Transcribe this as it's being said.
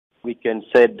We can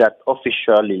say that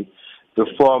officially the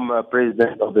former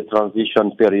president of the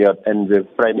transition period and the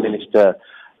prime minister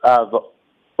have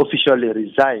officially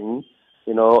resigned,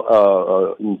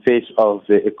 in face of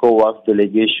the ECOWAS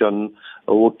delegation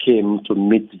who came to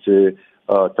meet the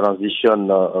transition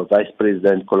vice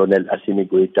president, Colonel Assimi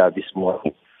Goïta, this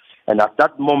morning. And at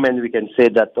that moment, we can say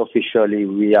that officially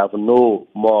we have no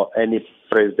more any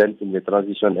president in the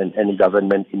transition and any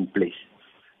government in place.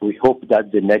 We hope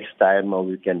that the next time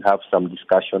we can have some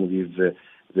discussion with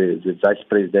the vice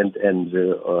president and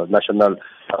the National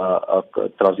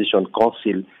Transition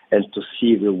Council, and to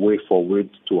see the way forward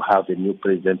to have a new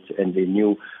president and a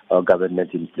new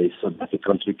government in place so that the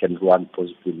country can run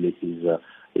positively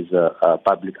is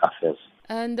public affairs.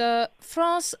 And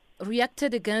France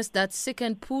reacted against that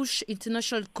second push,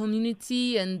 international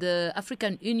community and the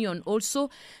African Union also.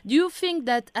 Do you think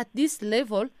that at this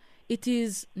level it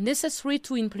is necessary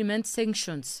to implement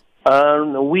sanctions? If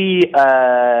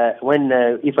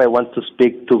I want to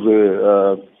speak to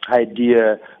the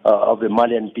idea of the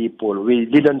Malian people, we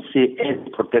didn't see any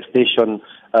protestation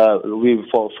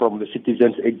from the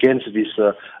citizens against this,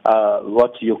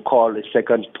 what you call a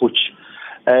second putsch.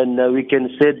 And we can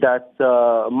say that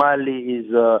Mali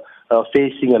is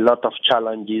facing a lot of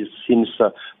challenges since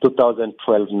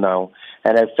 2012 now.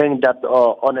 And I think that,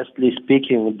 honestly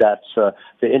speaking, that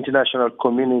the international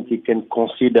community can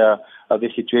consider the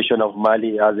situation of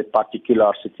Mali as a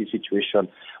particular situation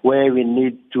where we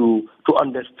need to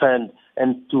understand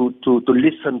and to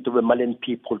listen to the Malian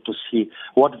people to see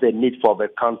what they need for their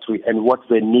country and what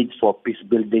they need for peace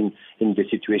building in the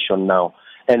situation now.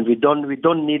 And we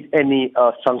don't need any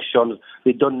sanctions.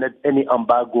 We don't need any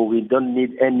embargo. We don't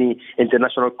need any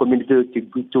international community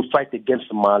to fight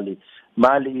against Mali.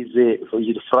 Mali is a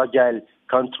fragile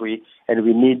country, and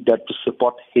we need that to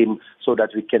support him so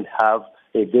that we can have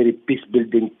a very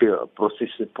peace-building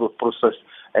process,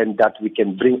 and that we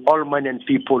can bring all Malian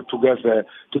people together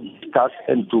to discuss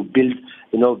and to build,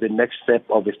 the next step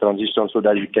of this transition so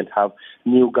that we can have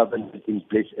new government in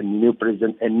place and new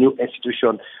president and new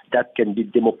institution that can be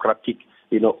democratic,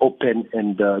 open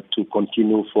and to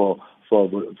continue for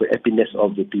the happiness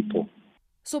of the people.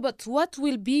 So, but what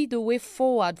will be the way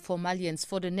forward for Malians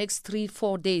for the next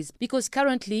 3-4 days? Because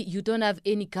currently you don't have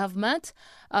any government.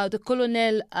 The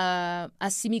Colonel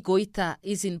Assimi Goïta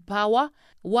is in power,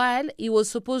 while he was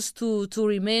supposed to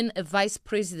remain a vice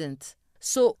president.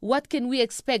 So what can we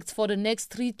expect for the next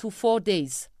 3 to 4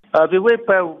 days? The way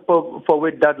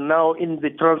forward that now in the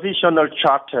transitional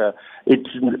charter, it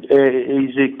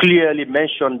is clearly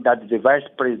mentioned that the vice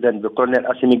president, the Colonel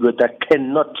Assimi Goïta,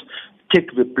 cannot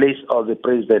take the place of the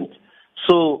president.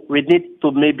 So we need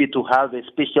to maybe to have a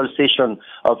special session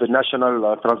of the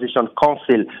National Transition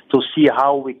Council to see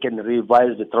how we can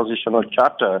revise the transitional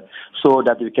charter so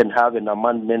that we can have an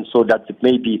amendment so that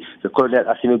maybe the Colonel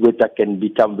Assimi Goïta can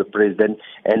become the president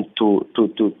and to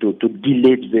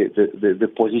delete the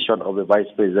position of the vice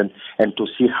president and to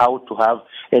see how to have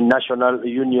a national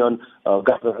union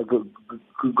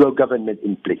government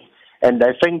in place. And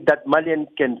I think that Malian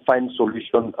can find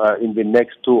solution in the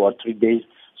next 2 or 3 days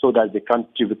so that the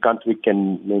country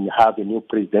can have a new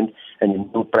president and a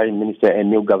new prime minister and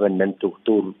new government to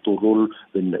rule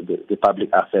the public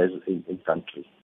affairs in the country.